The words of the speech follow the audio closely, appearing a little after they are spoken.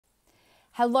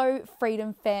Hello,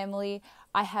 Freedom Family.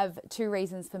 I have two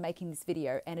reasons for making this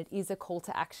video, and it is a call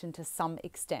to action to some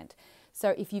extent.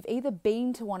 So if you've either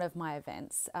been to one of my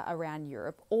events around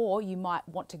Europe, or you might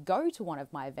want to go to one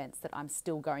of my events that I'm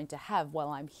still going to have while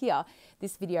I'm here,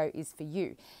 this video is for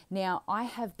you. Now, I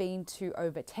have been to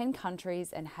over 10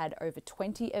 countries and had over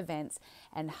 20 events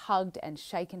and hugged and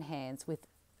shaken hands with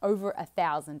over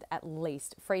 1,000 at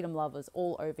least freedom lovers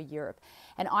all over Europe.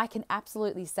 And I can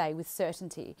absolutely say with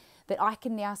certainty that I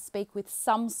can now speak with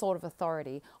some sort of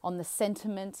authority on the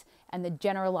sentiment and the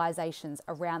generalizations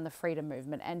around the freedom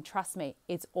movement. And trust me,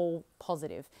 it's all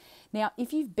positive. Now,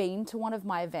 if you've been to one of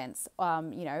my events,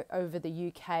 over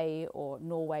the UK or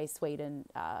Norway, Sweden,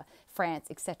 France,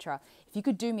 etc., if you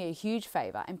could do me a huge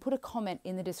favor and put a comment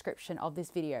in the description of this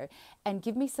video and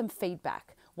give me some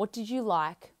feedback. What did you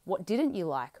like? What didn't you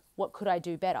like? What could I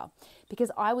do better?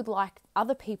 Because I would like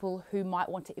other people who might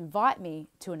want to invite me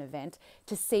to an event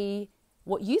to see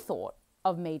what you thought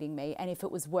of meeting me and if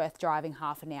it was worth driving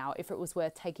half an hour, if it was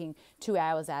worth taking 2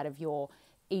 hours out of your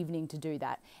evening to do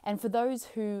that. And for those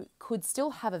who could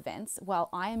still have events, well,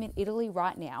 I am in Italy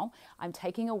right now. I'm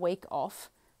taking a week off,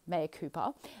 mea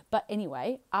culpa. But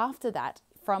anyway, after that,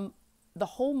 from the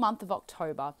whole month of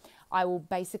October, I will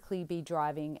basically be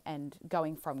driving and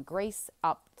going from Greece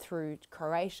up through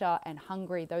Croatia and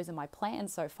Hungary. Those are my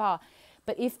plans so far.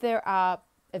 But if there are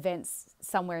events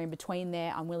somewhere in between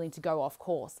there, I'm willing to go off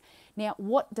course. Now,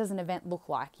 what does an event look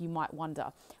like, you might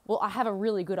wonder? Well, I have a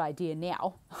really good idea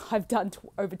now. I've done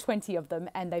over 20 of them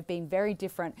and they've been very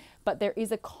different, but there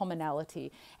is a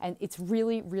commonality and it's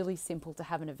really, really simple to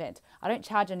have an event. I don't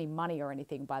charge any money or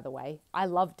anything, by the way. I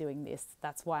love doing this.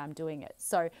 That's why I'm doing it.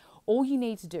 So all you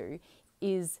need to do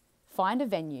is find a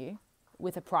venue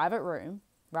with a private room,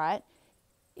 right?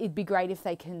 It'd be great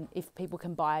if people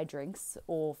can buy drinks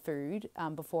or food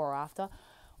before or after.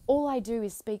 All I do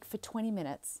is speak for 20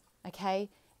 minutes, okay?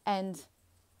 And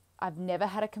I've never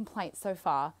had a complaint so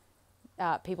far.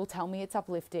 People tell me it's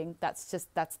uplifting.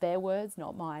 That's their words,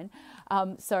 not mine.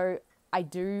 So I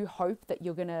do hope that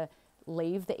you're gonna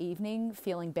leave the evening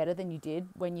feeling better than you did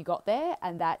when you got there,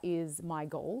 and that is my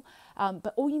goal.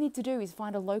 But all you need to do is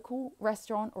find a local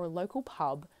restaurant or a local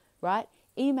pub, right?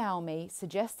 Email me,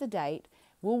 suggest a date.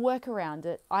 We'll work around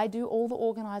it. I do all the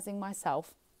organizing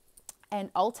myself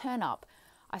and I'll turn up.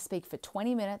 I speak for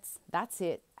 20 minutes, that's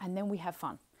it, and then we have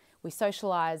fun. We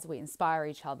socialize, we inspire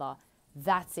each other,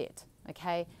 that's it,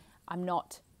 okay? I'm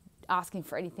not asking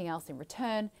for anything else in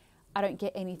return. I don't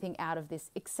get anything out of this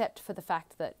except for the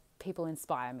fact that people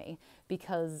inspire me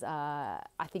because I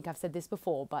think I've said this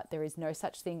before, but there is no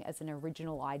such thing as an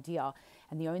original idea,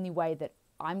 and the only way that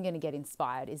I'm going to get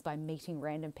inspired is by meeting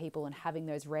random people and having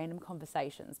those random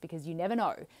conversations, because you never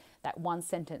know that one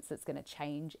sentence that's going to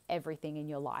change everything in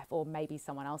your life, or maybe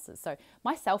someone else's. So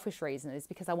my selfish reason is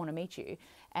because I want to meet you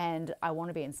and I want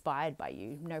to be inspired by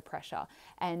you, no pressure.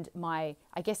 And I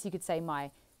guess you could say my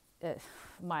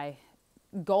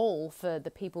goal for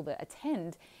the people that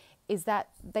attend is that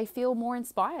they feel more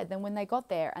inspired than when they got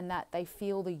there, and that they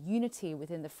feel the unity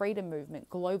within the freedom movement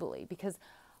globally, because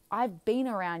I've been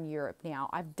around Europe now,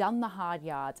 I've done the hard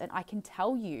yards, and I can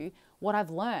tell you what I've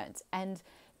learned. And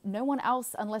no one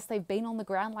else, unless they've been on the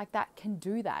ground like that, can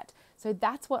do that. So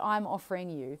that's what I'm offering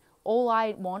you. All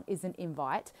I want is an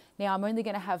invite. Now, I'm only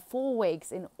going to have 4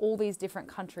 weeks in all these different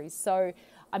countries, so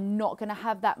I'm not going to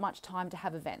have that much time to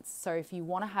have events. So if you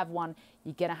want to have one,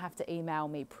 you're going to have to email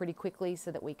me pretty quickly so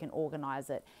that we can organize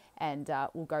it, and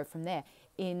we'll go from there.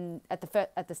 At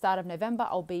the start of November,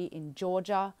 I'll be in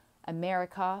Georgia,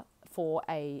 America, for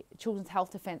a Children's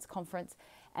Health Defense Conference,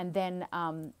 and then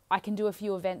I can do a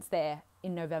few events there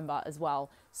in November as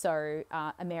well. So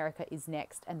America is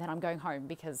next, and then I'm going home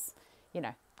because,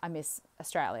 I miss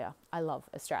Australia. I love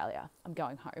Australia. I'm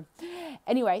going home.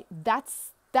 Anyway,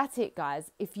 that's it,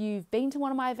 guys. If you've been to one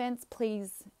of my events,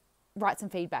 please write some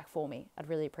feedback for me. I'd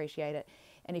really appreciate it.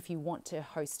 And if you want to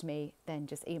host me, then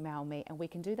just email me and we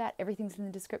can do that. Everything's in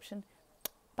the description.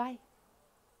 Bye.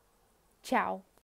 Ciao.